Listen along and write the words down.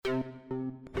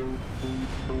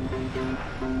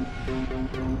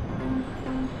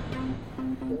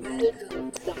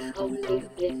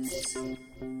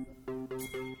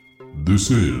This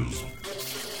is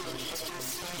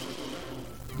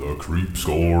the Creep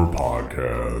Score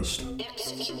Podcast.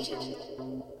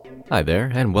 Hi there,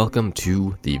 and welcome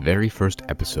to the very first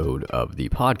episode of the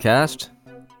podcast,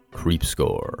 Creep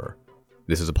Score.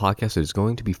 This is a podcast that is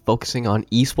going to be focusing on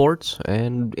esports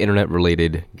and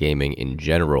internet-related gaming in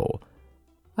general.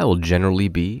 I will generally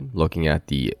be looking at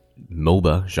the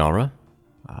MOBA genre.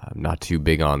 I'm not too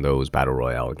big on those Battle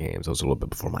Royale games. Those are a little bit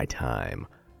before my time.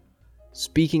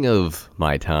 Speaking of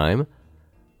my time, a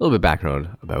little bit of background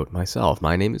about myself.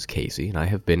 My name is Casey, and I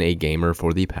have been a gamer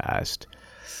for the past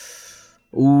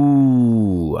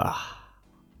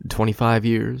 25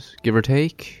 years, give or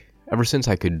take. Ever since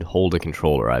I could hold a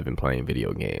controller, I've been playing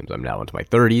video games. I'm now into my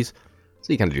 30s,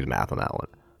 so you kind of do the math on that one.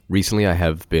 Recently, I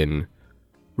have been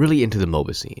really into the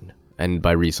MOBA scene. And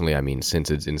by recently, I mean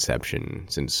since its inception,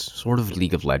 since sort of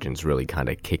League of Legends really kind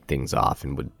of kicked things off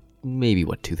and would maybe,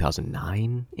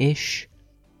 2009-ish?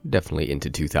 Definitely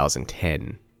into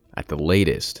 2010 at the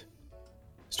latest.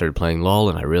 Started playing LoL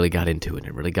and I really got into it. I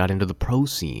really got into the pro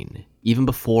scene. Even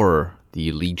before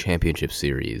the League Championship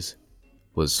Series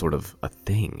was sort of a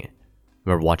thing. I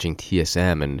remember watching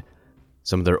TSM and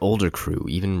some of their older crew,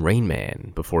 even Rain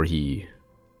Man, before he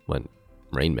went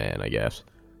Rain Man, I guess.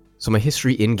 So my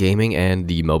history in gaming and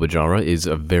the MOBA genre is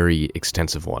a very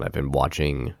extensive one. I've been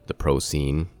watching the pro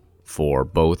scene for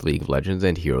both League of Legends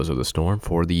and Heroes of the Storm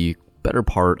for the better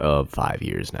part of 5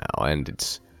 years now, and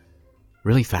it's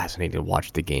really fascinating to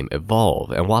watch the game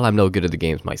evolve. And while I'm no good at the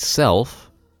games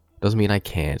myself, doesn't mean I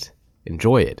can't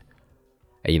enjoy it.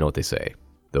 And you know what they say,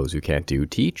 those who can't do,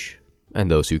 teach,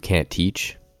 and those who can't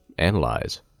teach,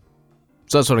 analyze.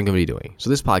 So that's what I'm going to be doing. So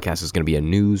this podcast is going to be a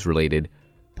news-related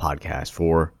podcast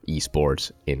for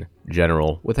esports in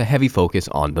general, with a heavy focus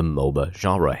on the MOBA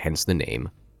genre, hence the name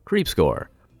Creep Score.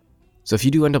 So if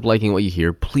you do end up liking what you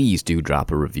hear, please do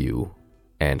drop a review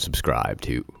and subscribe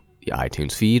to the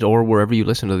iTunes feed or wherever you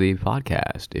listen to the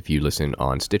podcast. If you listen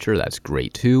on Stitcher, that's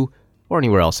great too, or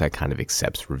anywhere else that kind of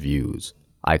accepts reviews.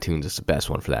 iTunes is the best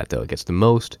one for that though. It gets the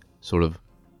most sort of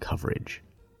coverage.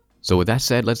 So with that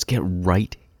said, let's get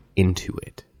right into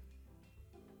it.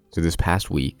 So this past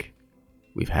week,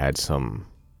 we've had some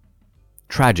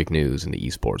tragic news in the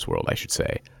esports world, I should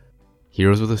say.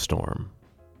 Heroes of the Storm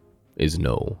is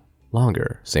no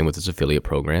longer. Same with its affiliate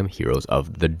program, Heroes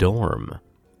of the Dorm,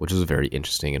 which is a very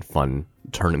interesting and fun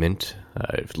tournament,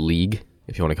 league,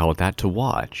 if you want to call it that, to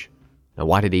watch. Now,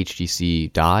 why did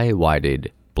HGC die? Why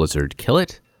did Blizzard kill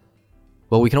it?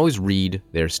 Well, we can always read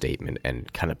their statement and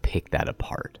kind of pick that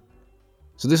apart.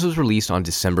 So this was released on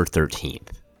December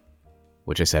 13th,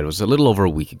 which I said was a little over a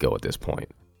week ago at this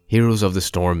point. Heroes of the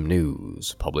Storm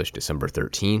News, published December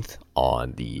 13th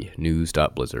on the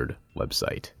news.blizzard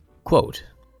website. Quote,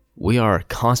 "We are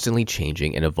constantly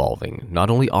changing and evolving not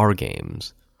only our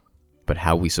games, but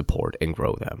how we support and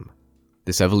grow them.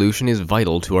 This evolution is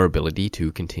vital to our ability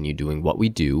to continue doing what we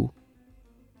do,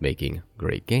 making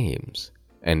great games.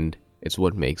 And it's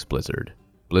what makes Blizzard,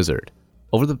 Blizzard.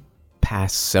 Over the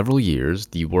past several years,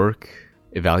 the work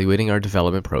evaluating our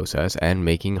development process and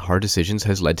making hard decisions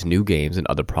has led to new games and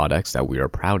other products that we are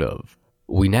proud of.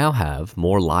 We now have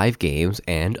more live games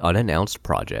and unannounced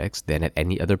projects than at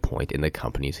any other point in the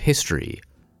company's history.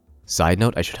 Side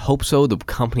note, I should hope so. The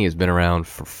company has been around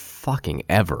for fucking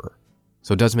ever.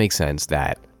 So it does make sense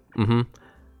that,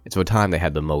 it's about time they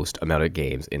had the most amount of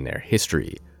games in their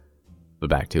history. But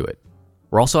back to it.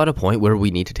 We're also at a point where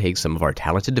we need to take some of our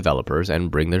talented developers and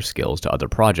bring their skills to other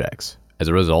projects. As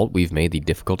a result, we've made the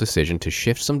difficult decision to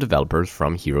shift some developers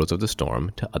from Heroes of the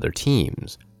Storm to other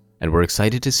teams. And we're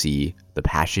excited to see the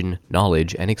passion,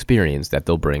 knowledge, and experience that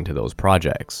they'll bring to those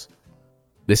projects.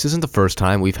 This isn't the first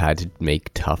time we've had to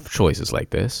make tough choices like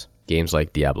this. Games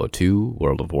like Diablo 2,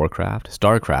 World of Warcraft,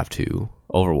 StarCraft 2,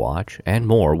 Overwatch, and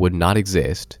more would not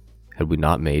exist had we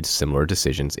not made similar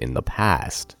decisions in the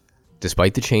past.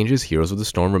 Despite the changes, Heroes of the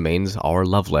Storm remains our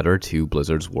love letter to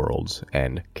Blizzard's worlds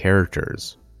and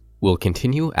characters. We'll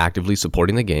continue actively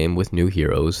supporting the game with new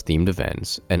heroes, themed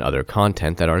events, and other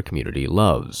content that our community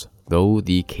loves, though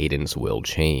the cadence will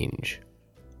change.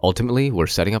 Ultimately, we're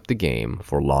setting up the game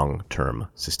for long-term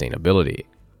sustainability.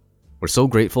 We're so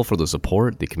grateful for the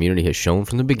support the community has shown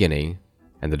from the beginning,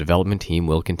 and the development team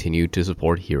will continue to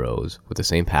support Heroes with the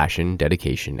same passion,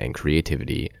 dedication, and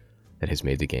creativity that has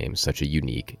made the game such a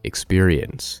unique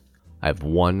experience. I have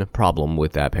one problem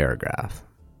with that paragraph.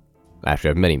 Actually,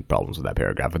 I have many problems with that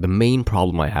paragraph, but the main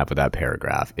problem I have with that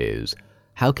paragraph is,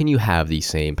 how can you have the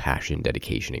same passion,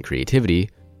 dedication, and creativity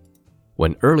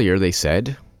when earlier they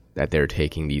said that they're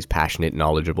taking these passionate,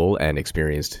 knowledgeable, and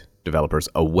experienced developers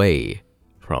away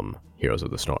from Heroes of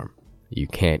the Storm? You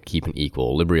can't keep an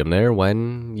equilibrium there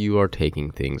when you are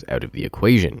taking things out of the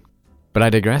equation. But I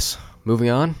digress. Moving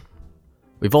on.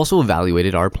 We've also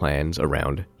evaluated our plans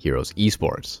around Heroes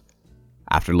Esports.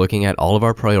 After looking at all of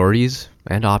our priorities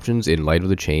and options in light of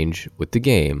the change with the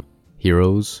game,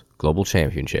 Heroes Global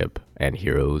Championship and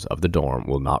Heroes of the Dorm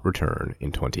will not return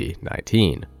in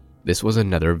 2019. This was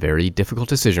another very difficult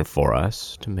decision for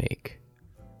us to make.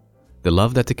 The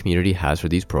love that the community has for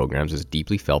these programs is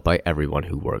deeply felt by everyone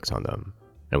who works on them,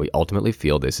 and we ultimately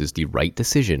feel this is the right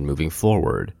decision moving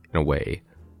forward in a way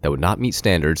that would not meet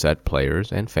standards that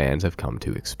players and fans have come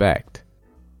to expect.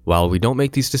 While we don't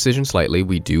make these decisions lightly,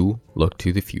 we do look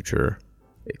to the future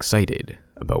excited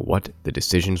about what the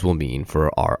decisions will mean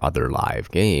for our other live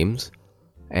games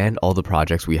and all the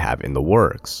projects we have in the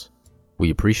works. We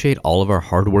appreciate all of our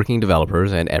hardworking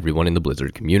developers and everyone in the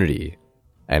Blizzard community,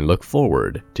 and look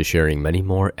forward to sharing many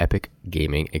more epic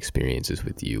gaming experiences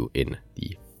with you in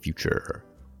the future.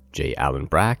 J. Allen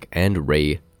Brack and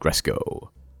Ray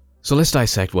Gresco. So let's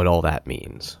dissect what all that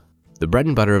means. The bread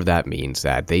and butter of that means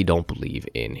that they don't believe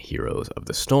in Heroes of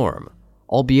the Storm,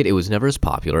 albeit it was never as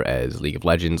popular as League of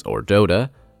Legends or Dota,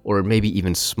 or maybe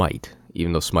even Smite,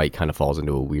 even though Smite kind of falls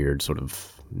into a weird sort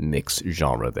of mixed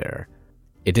genre there.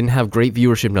 It didn't have great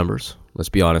viewership numbers, let's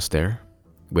be honest there,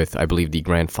 with, I believe, the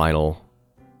grand final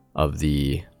of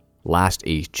the last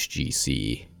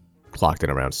HGC clocked in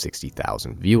around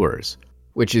 60,000 viewers,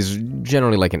 which is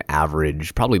generally like an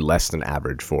average, probably less than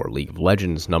average for League of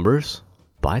Legends numbers,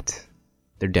 but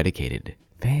they're dedicated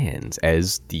fans,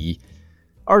 as the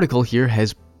article here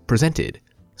has presented.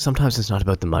 Sometimes it's not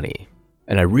about the money,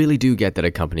 and I really do get that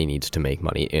a company needs to make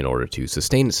money in order to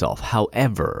sustain itself.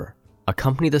 However, a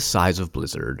company the size of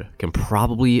Blizzard can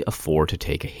probably afford to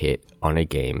take a hit on a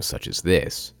game such as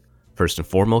this. First and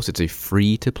foremost, it's a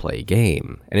free-to-play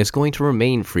game, and it's going to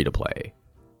remain free-to-play.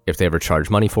 If they ever charge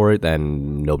money for it,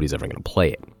 then nobody's ever going to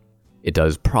play it. It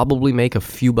does probably make a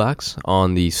few bucks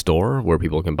on the store, where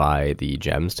people can buy the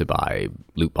gems to buy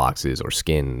loot boxes or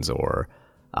skins or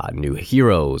new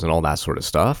heroes and all that sort of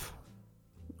stuff.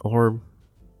 Or,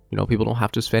 people don't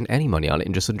have to spend any money on it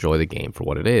and just enjoy the game for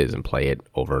what it is and play it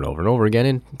over and over and over again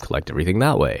and collect everything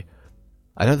that way.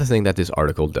 Another thing that this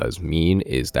article does mean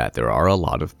is that there are a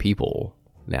lot of people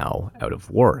now out of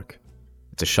work.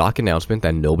 It's a shock announcement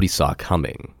that nobody saw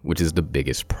coming, which is the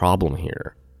biggest problem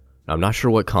here. Now, I'm not sure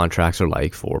what contracts are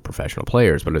like for professional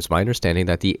players, but it's my understanding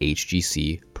that the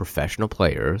HGC professional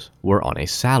players were on a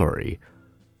salary.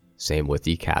 Same with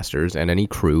the casters and any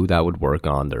crew that would work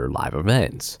on their live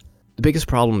events. The biggest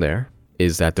problem there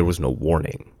is that there was no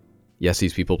warning. Yes,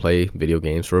 these people play video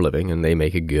games for a living and they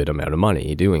make a good amount of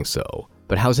money doing so.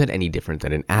 But how's that any different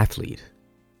than an athlete?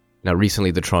 Now,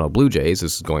 recently, the Toronto Blue Jays,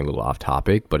 this is going a little off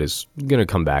topic, but is going to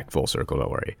come back full circle, don't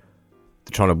worry.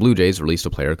 The Toronto Blue Jays released a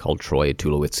player called Troy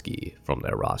Tulowitzki from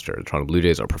their roster. The Toronto Blue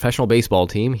Jays are a professional baseball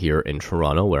team here in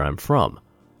Toronto, where I'm from.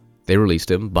 They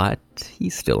released him, but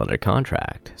he's still under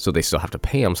contract. So they still have to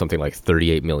pay him something like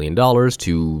 $38 million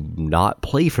to not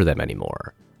play for them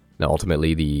anymore. Now,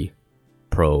 ultimately, the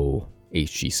pro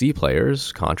HGC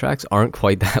players' contracts aren't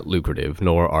quite that lucrative,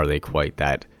 nor are they quite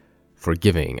that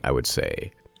forgiving, I would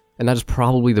say. And that is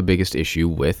probably the biggest issue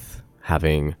with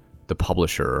having the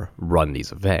publisher run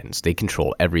these events. They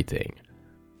control everything.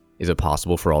 Is it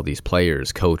possible for all these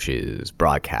players, coaches,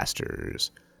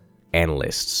 broadcasters,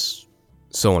 analysts,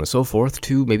 so on and so forth,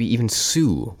 to maybe even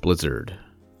sue Blizzard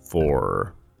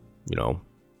for,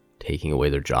 taking away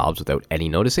their jobs without any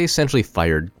notice? They essentially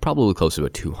fired probably close to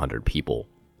about 200 people.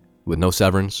 With no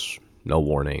severance, no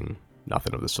warning,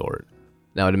 nothing of the sort.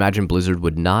 Now, I'd imagine Blizzard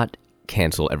would not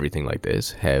cancel everything like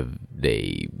this have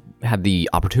they had the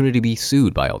opportunity to be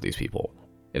sued by all these people.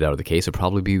 If that were the case, it'd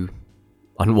probably be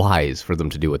unwise for them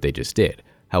to do what they just did.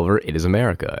 However, it is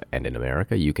America, and in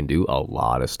America, you can do a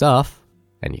lot of stuff,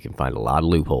 and you can find a lot of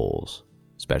loopholes,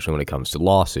 especially when it comes to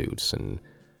lawsuits and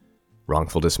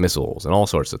wrongful dismissals and all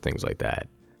sorts of things like that.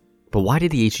 But why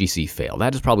did the HGC fail?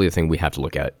 That is probably the thing we have to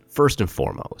look at first and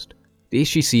foremost. The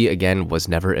HGC, again, was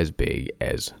never as big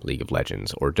as League of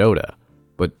Legends or Dota,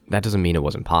 but that doesn't mean it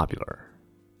wasn't popular.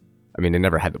 I mean, it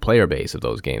never had the player base of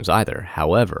those games either.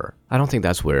 However, I don't think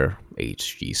that's where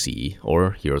HGC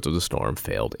or Heroes of the Storm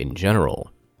failed in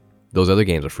general. Those other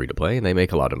games are free to play and they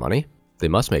make a lot of money. They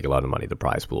must make a lot of money. The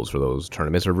prize pools for those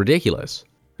tournaments are ridiculous.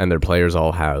 And their players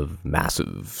all have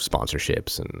massive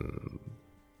sponsorships and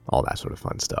all that sort of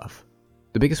fun stuff.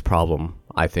 The biggest problem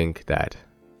I think that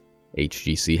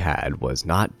HGC had was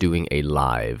not doing a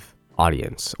live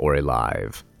audience or a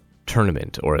live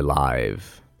tournament or a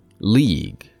live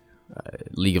league.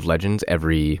 League of Legends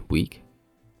every week.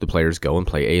 The players go and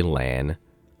play a LAN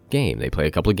game. They play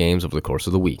a couple of games over the course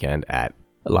of the weekend at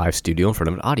a live studio in front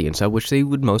of an audience at which they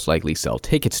would most likely sell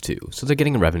tickets to. So they're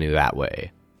getting revenue that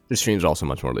way. Their streams are also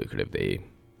much more lucrative. They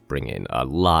bring in a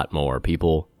lot more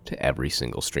people to every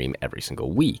single stream every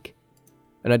single week.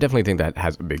 And I definitely think that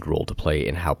has a big role to play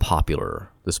in how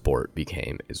popular the sport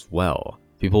became as well.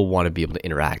 People want to be able to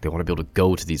interact. They want to be able to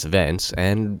go to these events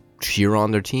and cheer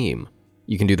on their team.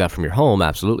 You can do that from your home,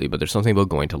 absolutely, but there's something about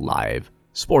going to live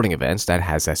sporting events that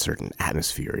has that certain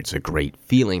atmosphere. It's a great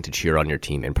feeling to cheer on your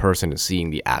team in person and seeing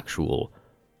the actual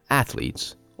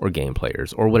athletes or game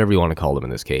players or whatever you want to call them in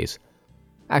this case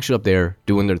actually up there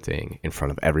doing their thing in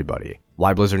front of everybody.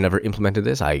 Why Blizzard never implemented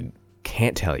this, I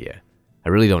can't tell you. I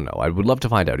really don't know. I would love to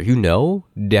find out. If you know,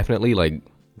 definitely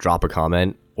drop a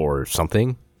comment or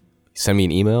something. Send me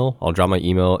an email. I'll drop my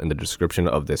email in the description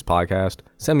of this podcast.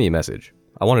 Send me a message.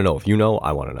 I want to know. If you know,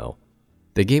 I want to know.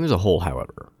 The game as a whole,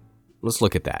 however, let's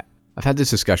look at that. I've had this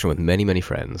discussion with many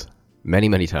friends,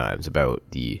 many times about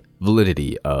the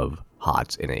validity of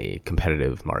HOTS in a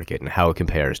competitive market and how it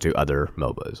compares to other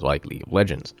MOBAs like League of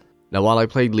Legends. Now, while I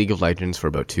played League of Legends for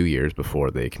about 2 years before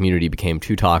the community became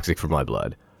too toxic for my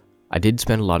blood, I did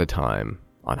spend a lot of time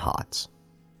on HOTS.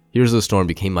 Heroes of the Storm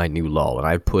became my new LoL, and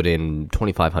I've put in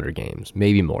 2,500 games,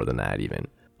 maybe more than that even,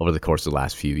 over the course of the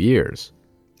last few years.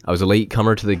 I was a late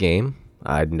comer to the game.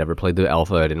 I'd never played the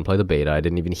alpha, I didn't play the beta, I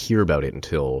didn't even hear about it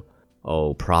until,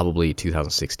 probably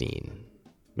 2016,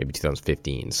 maybe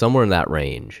 2015, somewhere in that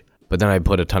range. But then I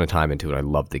put a ton of time into it, I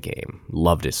loved the game,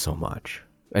 loved it so much.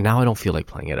 And now I don't feel like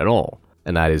playing it at all.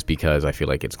 And that is because I feel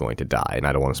like it's going to die, and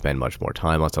I don't want to spend much more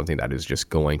time on something that is just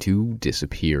going to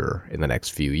disappear in the next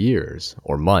few years,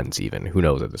 or months even, who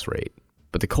knows at this rate.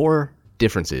 But the core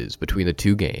differences between the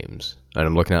two games, and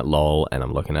I'm looking at LoL and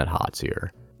I'm looking at HOTS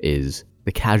here, is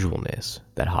the casualness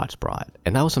that HOTS brought.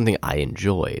 And that was something I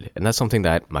enjoyed, and that's something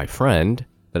that my friend,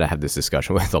 that I had this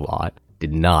discussion with a lot,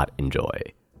 did not enjoy.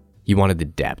 He wanted the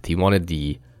depth, he wanted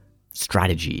the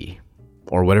strategy,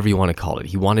 or whatever you want to call it.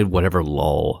 He wanted whatever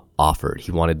LoL offered.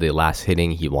 He wanted the last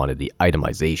hitting, he wanted the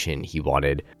itemization, he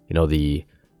wanted, the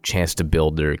chance to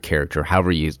build their character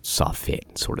however you saw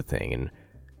fit, sort of thing. And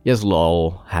yes,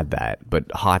 LoL had that, but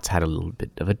HOTS had a little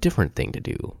bit of a different thing to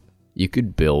do. You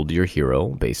could build your hero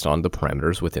based on the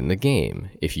parameters within the game.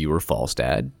 If you were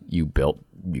Falstad, you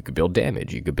could build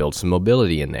damage, you could build some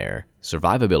mobility in there,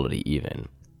 survivability even.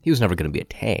 He was never going to be a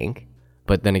tank.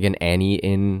 But then again, Annie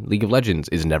in League of Legends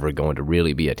is never going to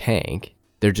really be a tank.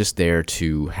 They're just there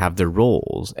to have their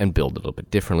roles and build a little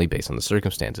bit differently based on the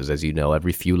circumstances. As you know,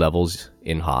 every few levels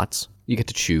in HOTS, you get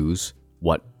to choose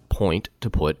what point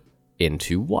to put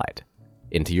into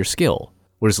your skill.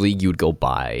 Whereas League, you would go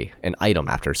buy an item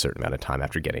after a certain amount of time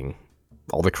after getting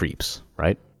all the creeps,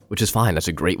 right? Which is fine, that's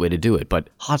a great way to do it, but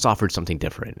HOTS offered something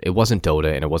different. It wasn't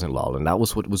Dota and it wasn't LoL, and that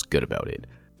was what was good about it.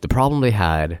 The problem they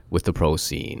had with the pro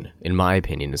scene, in my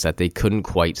opinion, is that they couldn't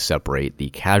quite separate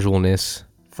the casualness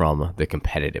from the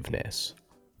competitiveness.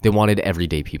 They wanted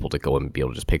everyday people to go and be able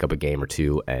to just pick up a game or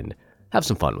two and have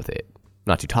some fun with it.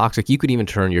 Not too toxic. You could even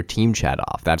turn your team chat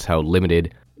off. That's how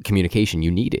limited communication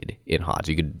you needed in HOTS.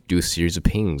 You could do a series of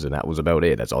pings and that was about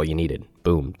it. That's all you needed.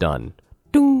 Boom, done.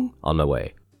 Ding, on my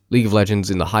way. League of Legends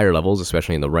in the higher levels,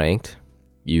 especially in the ranked,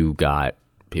 you got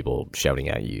people shouting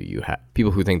at you. You have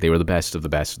people who think they were the best of the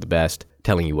best of the best,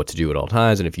 telling you what to do at all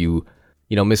times. And if you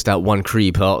missed out one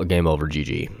creep, game over,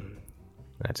 GG.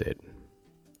 That's it.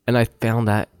 And I found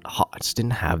that HOTS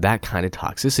didn't have that kind of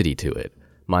toxicity to it.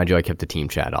 Mind you, I kept the team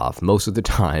chat off most of the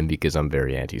time because I'm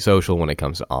very antisocial when it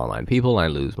comes to online people. I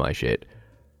lose my shit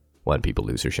when people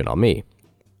lose their shit on me.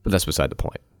 But that's beside the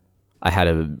point. I had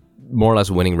a more or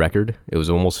less winning record. It was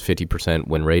almost 50%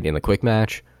 win rate in the quick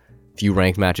match. Few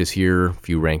ranked matches here,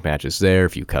 few ranked matches there,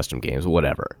 few custom games,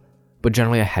 whatever. But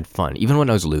generally I had fun, even when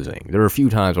I was losing. There were a few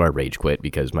times where I rage quit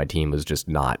because my team was just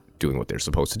not doing what they're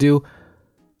supposed to do.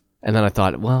 And then I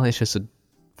thought, well, it's just a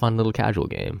fun little casual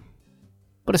game.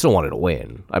 But I still wanted to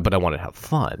win, but I wanted to have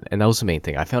fun. And that was the main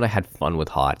thing. I found I had fun with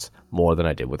HOTS more than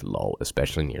I did with LoL,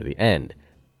 especially near the end.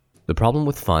 The problem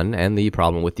with fun and the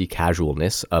problem with the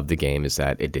casualness of the game is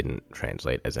that it didn't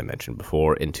translate, as I mentioned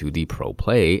before, into the pro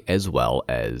play as well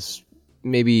as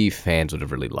maybe fans would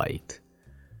have really liked.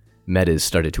 Metas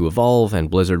started to evolve, and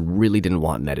Blizzard really didn't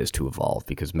want metas to evolve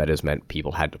because metas meant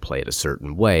people had to play it a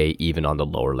certain way, even on the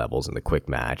lower levels in the quick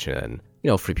match and,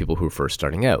 for people who are first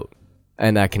starting out.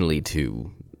 And that can lead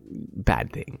to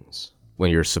bad things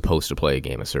when you're supposed to play a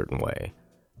game a certain way.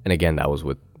 And again, that was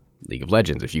with League of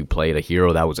Legends. If you played a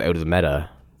hero that was out of the meta,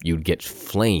 you'd get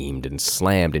flamed and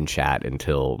slammed in chat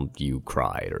until you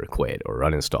cried or quit or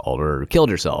uninstalled or killed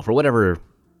yourself or whatever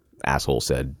asshole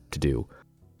said to do.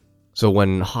 So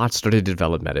when HOTS started to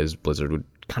develop metas, Blizzard would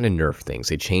kind of nerf things.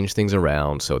 They change things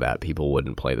around so that people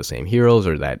wouldn't play the same heroes,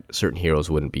 or that certain heroes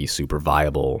wouldn't be super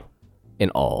viable in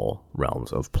all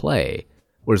realms of play.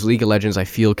 Whereas League of Legends, I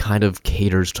feel, kind of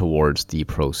caters towards the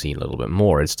pro scene a little bit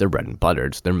more. It's their bread and butter.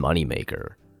 It's their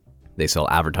moneymaker. They sell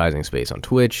advertising space on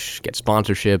Twitch, get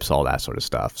sponsorships, all that sort of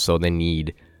stuff. So they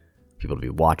need people to be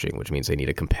watching, which means they need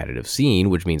a competitive scene,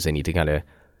 which means they need to kind of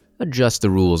adjust the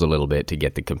rules a little bit to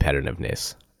get the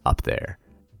competitiveness up there.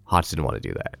 HOTS didn't want to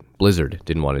do that. Blizzard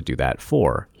didn't want to do that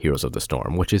for Heroes of the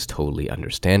Storm, which is totally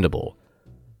understandable.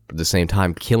 But at the same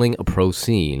time, killing a pro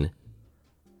scene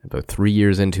about 3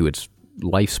 years into its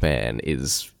lifespan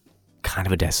is kind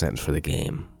of a death sentence for the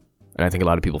game. And I think a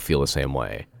lot of people feel the same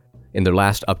way. In their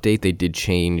last update, they did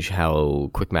change how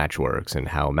quick match works and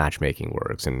how matchmaking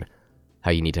works and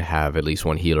how you need to have at least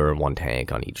one healer and one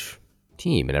tank on each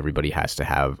team, and everybody has to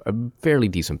have a fairly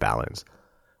decent balance,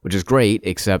 which is great,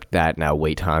 except that now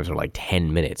wait times are like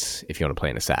 10 minutes if you want to play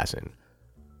an assassin.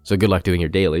 So good luck doing your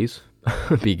dailies,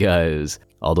 because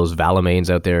all those Valamains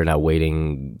out there are now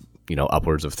waiting,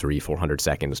 upwards of 300-400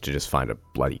 seconds to just find a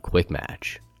bloody quick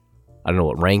match. I don't know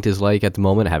what ranked is like at the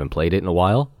moment. I haven't played it in a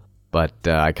while, but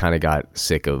I kind of got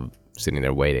sick of sitting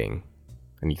there waiting.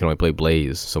 And you can only play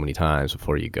Blaze so many times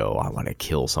before you go, I want to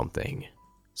kill something.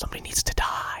 Somebody needs to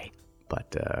die.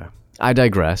 But I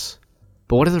digress.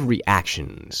 But what are the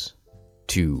reactions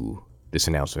to this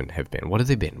announcement have been? What have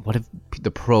they been? What have the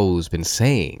pros been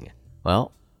saying?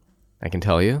 Well, I can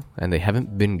tell you, and they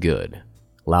haven't been good.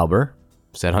 Lauber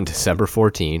said on December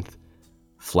 14th,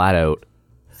 flat out,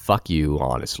 fuck you,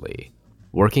 honestly.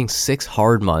 Working 6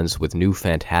 hard months with new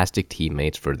fantastic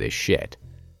teammates for this shit.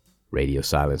 Radio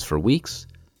silence for weeks.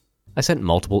 I sent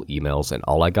multiple emails and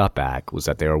all I got back was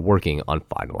that they are working on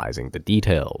finalizing the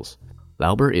details.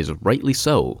 Lauber is rightly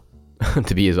so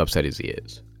to be as upset as he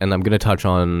is. And I'm going to touch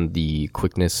on the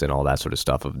quickness and all that sort of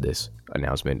stuff of this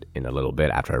announcement in a little bit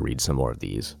after I read some more of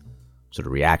these sort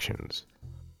of reactions.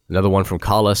 Another one from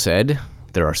Kala said,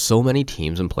 there are so many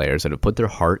teams and players that have put their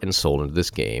heart and soul into this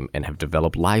game and have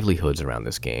developed livelihoods around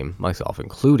this game, myself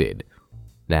included.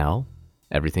 Now,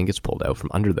 everything gets pulled out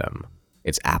from under them.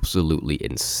 It's absolutely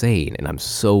insane, and I'm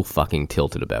so fucking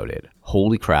tilted about it.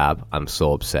 Holy crap, I'm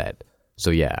so upset. So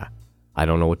yeah, I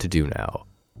don't know what to do now.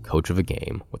 Coach of a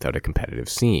game without a competitive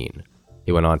scene.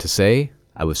 He went on to say,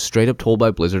 I was straight up told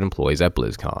by Blizzard employees at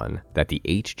BlizzCon that the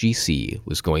HGC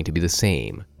was going to be the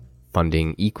same,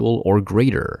 funding equal or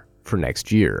greater for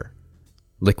next year.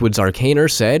 Liquid's Arcaner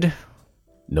said,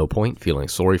 no point feeling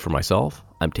sorry for myself.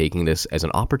 I'm taking this as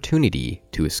an opportunity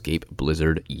to escape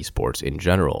Blizzard esports in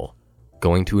general.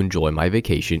 Going to enjoy my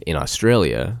vacation in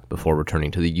Australia before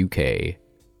returning to the UK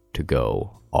to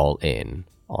go all in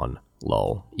on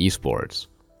LoL esports.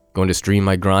 Going to stream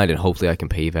my grind and hopefully I can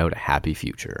pave out a happy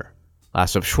future.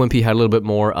 Last up, Schwimpy had a little bit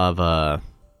more of a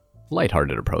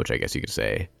lighthearted approach, I guess you could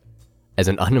say. As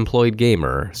an unemployed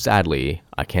gamer, sadly,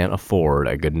 I can't afford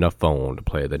a good enough phone to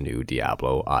play the new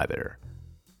Diablo either.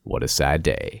 What a sad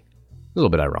day. A little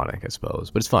bit ironic, I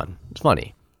suppose, but it's fun. It's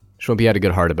funny. Schwimpy had a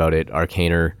good heart about it.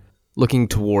 Arcaner looking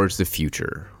towards the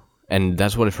future. And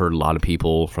that's what I've heard a lot of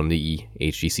people from the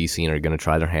HGC scene are going to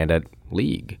try their hand at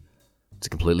League. It's a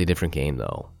completely different game,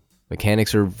 though.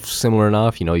 Mechanics are similar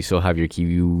enough. You still have your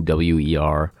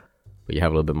QWER, but you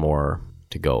have a little bit more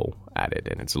to go at it,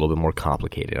 and it's a little bit more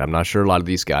complicated. I'm not sure a lot of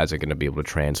these guys are going to be able to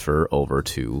transfer over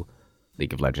to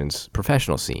League of Legends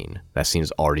professional scene. That scene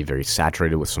is already very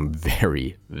saturated with some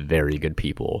very, very good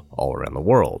people all around the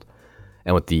world.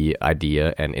 And with the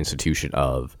idea and institution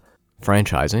of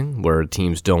franchising, where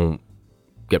teams don't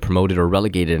get promoted or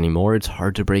relegated anymore, it's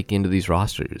hard to break into these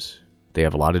rosters. They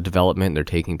have a lot of development. They're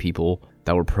taking people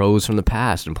that were pros from the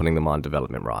past and putting them on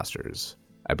development rosters.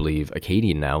 I believe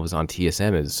Acadian now is on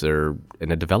TSM as they're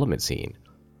in a development scene.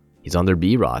 He's on their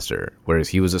B roster, whereas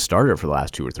he was a starter for the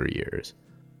last 2 or 3 years.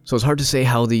 So it's hard to say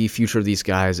how the future of these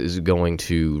guys is going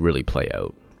to really play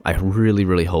out. I really,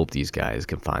 really hope these guys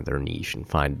can find their niche and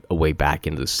find a way back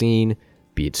into the scene,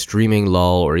 be it streaming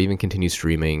LoL or even continue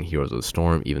streaming Heroes of the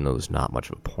Storm, even though there's not much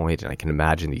of a point. And I can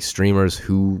imagine these streamers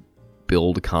who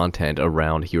build content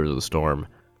around Heroes of the Storm,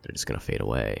 they're just going to fade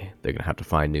away. They're going to have to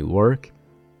find new work,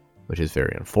 which is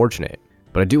very unfortunate.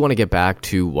 But I do want to get back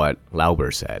to what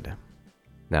Lauber said.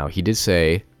 Now, he did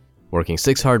say, working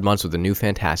 6 hard months with a new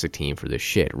fantastic team for this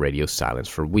shit, radio silence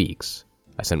for weeks.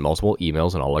 I sent multiple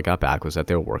emails and all I got back was that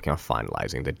they were working on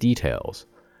finalizing the details.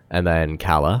 And then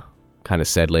Kala kind of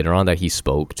said later on that he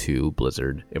spoke to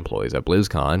Blizzard employees at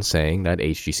BlizzCon saying that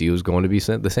HGC was going to be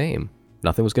the same.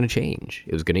 Nothing was going to change.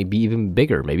 It was going to be even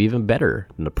bigger, maybe even better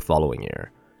than the following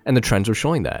year. And the trends were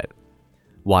showing that.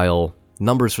 While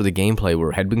numbers for the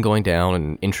gameplay had been going down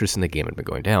and interest in the game had been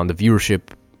going down. The viewership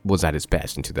was at its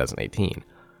best in 2018.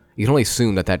 You can only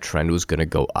assume that trend was going to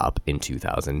go up in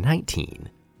 2019.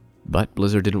 But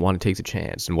Blizzard didn't want to take the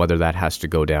chance, and whether that has to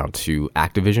go down to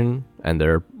Activision and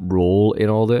their role in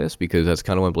all this, because that's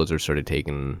kind of when Blizzard started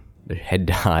taking the head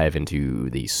dive into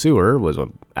the sewer, was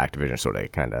when Activision sort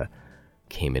of kind of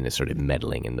came in and started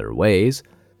meddling in their ways,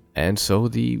 and so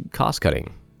the cost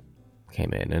cutting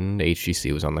came in, and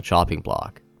HGC was on the chopping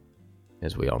block,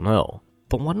 as we all know.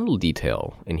 But one little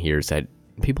detail in here is that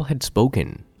people had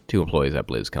spoken to employees at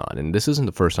BlizzCon, and this isn't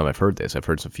the first time I've heard this. I've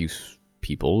heard a few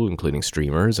people, including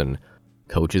streamers and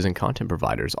coaches and content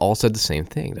providers, all said the same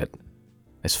thing, that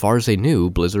as far as they knew,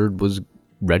 Blizzard was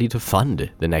ready to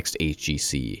fund the next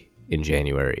HGC in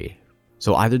January.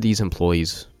 So either these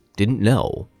employees didn't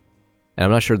know, and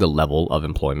I'm not sure the level of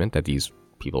employment that these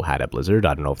people had at Blizzard.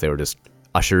 I don't know if they were just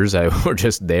ushers that were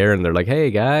just there and they're like, hey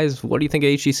guys, what do you think of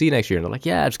HGC next year? And they're like,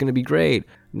 yeah, it's going to be great.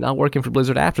 I'm not working for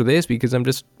Blizzard after this because I'm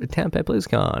just a temp at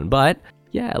BlizzCon, but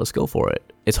yeah, let's go for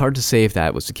it. It's hard to say if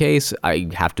that was the case. I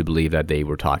have to believe that they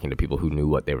were talking to people who knew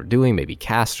what they were doing, maybe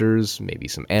casters, maybe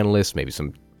some analysts, maybe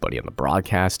somebody on the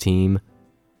broadcast team.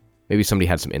 Maybe somebody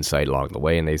had some insight along the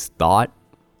way and they thought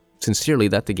sincerely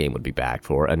that the game would be back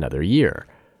for another year.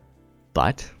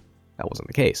 But that wasn't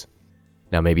the case.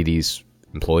 Now maybe these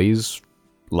employees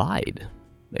lied.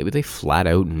 Maybe they flat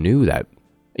out knew that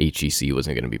HGC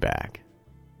wasn't going to be back.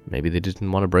 Maybe they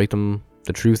didn't want to break them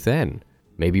the truth then.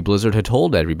 Maybe Blizzard had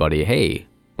told everybody, hey,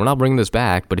 we're not bringing this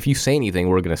back, but if you say anything,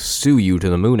 we're going to sue you to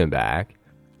the moon and back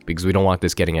because we don't want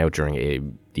this getting out during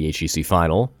the HGC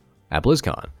final at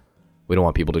BlizzCon. We don't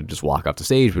want people to just walk off the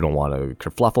stage. We don't want a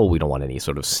kerfluffle. We don't want any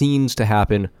sort of scenes to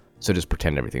happen. So just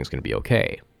pretend everything's going to be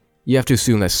okay. You have to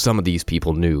assume that some of these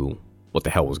people knew what the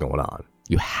hell was going on.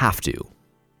 You have to.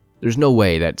 There's no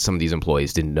way that some of these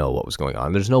employees didn't know what was going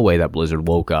on. There's no way that Blizzard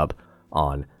woke up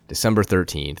on December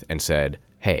 13th and said,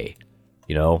 hey,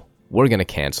 we're going to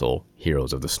cancel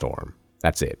Heroes of the Storm.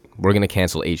 That's it. We're going to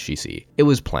cancel HGC. It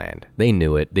was planned. They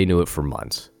knew it. They knew it for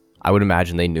months. I would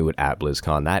imagine they knew it at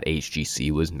BlizzCon that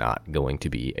HGC was not going to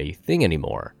be a thing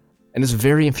anymore. And it's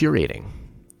very infuriating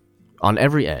on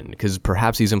every end, because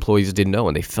perhaps these employees didn't know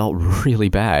and they felt really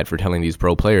bad for telling these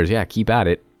pro players, yeah, keep at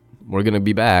it. We're going to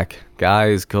be back.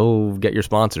 Guys, go get your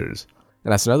sponsors.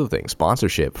 And that's another thing.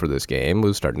 Sponsorship for this game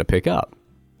was starting to pick up.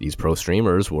 These pro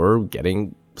streamers were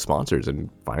getting sponsors and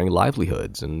finding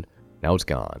livelihoods, and now it's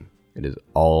gone. It is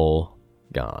all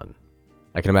gone.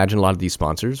 I can imagine a lot of these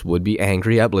sponsors would be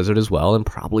angry at Blizzard as well and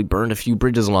probably burned a few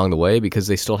bridges along the way because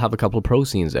they still have a couple of pro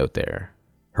scenes out there.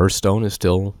 Hearthstone is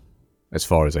still, as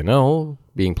far as I know,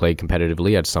 being played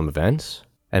competitively at some events.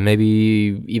 And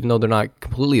maybe, even though they're not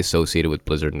completely associated with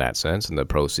Blizzard in that sense, in the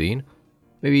pro scene,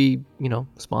 maybe,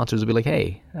 sponsors will be like,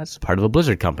 hey, that's part of a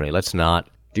Blizzard company. Let's not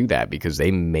do that because they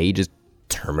may just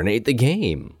terminate the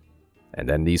game. And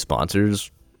then these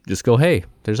sponsors just go, hey,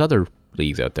 there's other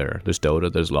leagues out there. There's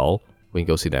Dota, there's LoL. We can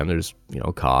go see them. There's,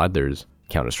 COD, there's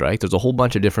Counter-Strike. There's a whole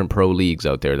bunch of different pro leagues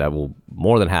out there that will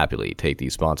more than happily take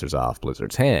these sponsors off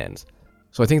Blizzard's hands.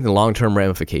 So I think the long-term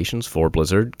ramifications for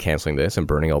Blizzard canceling this and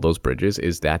burning all those bridges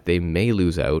is that they may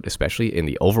lose out, especially in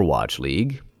the Overwatch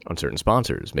League, on certain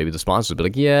sponsors. Maybe the sponsors will be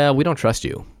like, yeah, we don't trust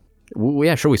you.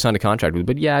 Yeah, sure, we signed a contract with you,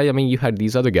 but yeah, I mean, you had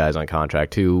these other guys on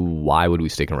contract too. Why would we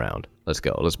stick around? Let's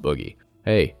go. Let's boogie.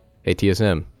 Hey,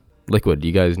 TSM, Liquid,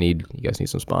 you guys need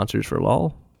some sponsors for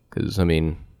LoL? Because, I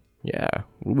mean, yeah,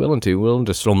 we're willing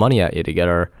to throw money at you to get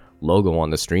our logo on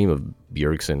the stream of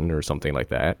Bjergsen or something like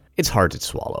that. It's hard to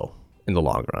swallow in the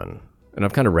long run. And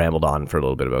I've kind of rambled on for a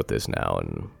little bit about this now,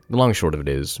 and the long and short of it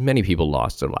is many people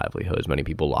lost their livelihoods, many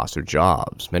people lost their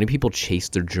jobs, many people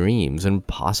chased their dreams and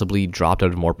possibly dropped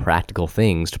out of more practical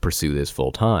things to pursue this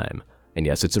full time. And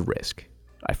yes, it's a risk.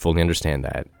 I fully understand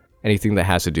that. Anything that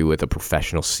has to do with a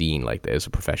professional scene like this, a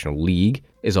professional league,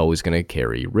 is always going to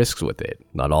carry risks with it.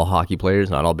 Not all hockey players,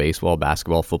 not all baseball,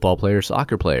 basketball, football players,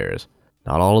 soccer players.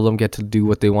 Not all of them get to do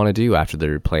what they want to do after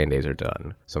their playing days are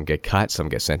done. Some get cut, some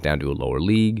get sent down to a lower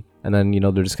league, and then,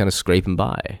 they're just kind of scraping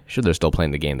by. Sure, they're still playing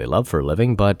the game they love for a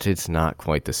living, but it's not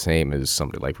quite the same as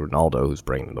somebody like Ronaldo who's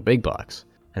bringing them the big bucks.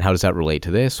 And how does that relate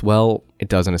to this? Well, it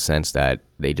does in a sense that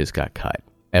they just got cut.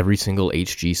 Every single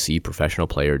HGC professional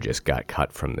player just got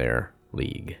cut from their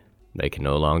league. They can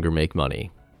no longer make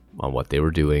money on what they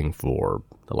were doing for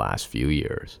the last few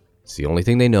years. It's the only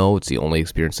thing they know. It's the only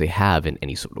experience they have in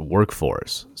any sort of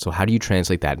workforce. So how do you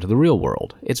translate that into the real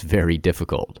world? It's very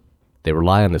difficult. They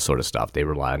rely on this sort of stuff. They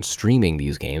rely on streaming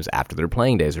these games after their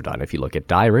playing days are done. If you look at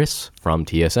Dyrus from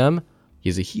TSM, he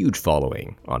has a huge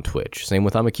following on Twitch. Same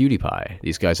with I'm a Cutie Pie.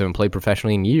 These guys haven't played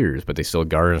professionally in years, but they still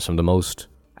garner some of the most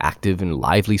active and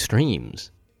lively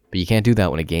streams. But you can't do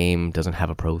that when a game doesn't have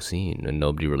a pro scene and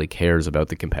nobody really cares about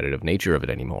the competitive nature of it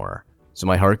anymore. So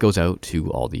my heart goes out to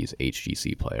all these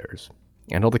HGC players.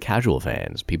 And all the casual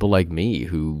fans, people like me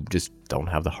who just don't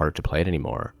have the heart to play it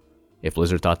anymore. If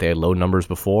Blizzard thought they had low numbers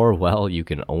before, well, you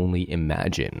can only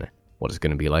imagine what it's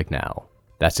going to be like now.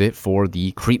 That's it for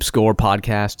the Creep Score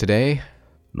podcast today.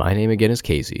 My name again is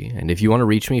Casey, and if you want to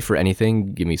reach me for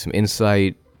anything, give me some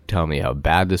insight, tell me how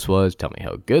bad this was, tell me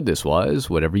how good this was,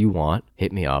 whatever you want,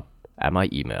 hit me up at my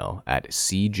email at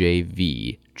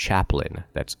cjvchaplin,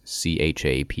 that's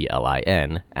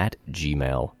CHAPLIN,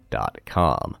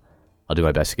 @gmail.com. I'll do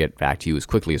my best to get back to you as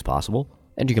quickly as possible,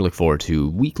 and you can look forward to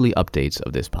weekly updates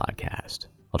of this podcast.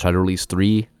 I'll try to release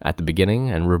 3 at the beginning,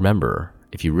 and remember,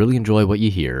 if you really enjoy what you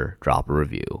hear, drop a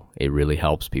review. It really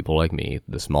helps people like me,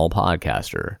 the small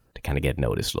podcaster, to kind of get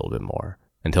noticed a little bit more.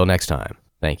 Until next time,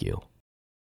 thank you.